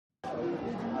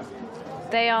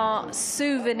They are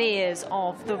souvenirs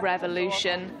of the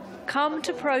revolution. Come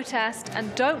to protest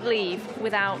and don't leave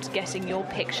without getting your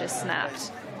picture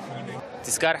snapped.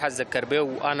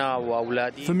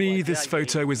 For me, this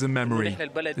photo is a memory.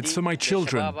 It's for my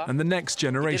children and the next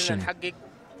generation.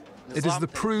 It is the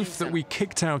proof that we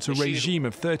kicked out a regime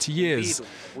of 30 years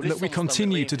and that we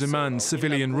continue to demand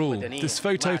civilian rule. This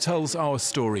photo tells our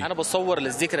story.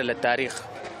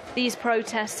 These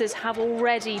protesters have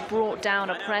already brought down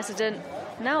a president.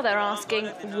 Now they're asking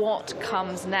what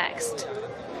comes next.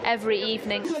 Every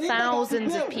evening,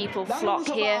 thousands of people flock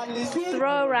here to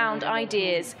throw around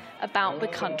ideas about the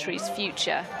country's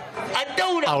future.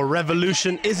 Our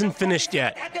revolution isn't finished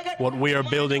yet. What we are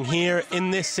building here in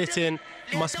this sit-in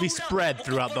must be spread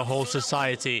throughout the whole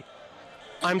society.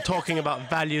 I'm talking about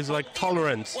values like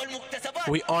tolerance.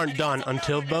 We aren't done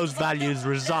until those values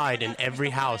reside in every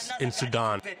house in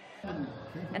Sudan.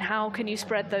 And how can you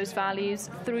spread those values?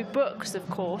 Through books, of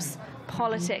course.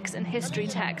 Politics and history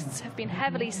texts have been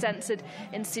heavily censored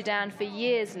in Sudan for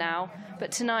years now,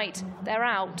 but tonight they're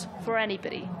out for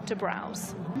anybody to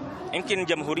browse. We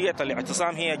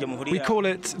call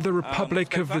it the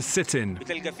Republic of the Sit-in.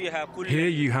 Here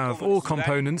you have all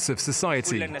components of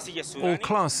society, all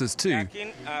classes too.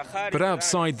 But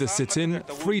outside the sit-in,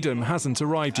 freedom hasn't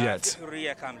arrived yet.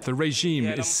 The regime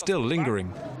is still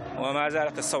lingering.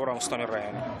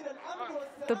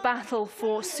 The battle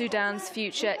for Sudan's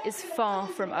future is far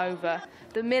from over.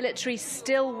 The military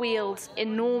still wields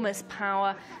enormous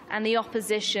power and the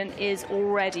opposition is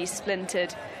already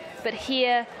splintered. But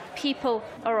here, people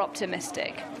are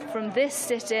optimistic. From this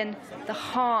sit-in, the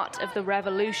heart of the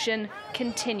revolution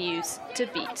continues to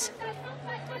beat.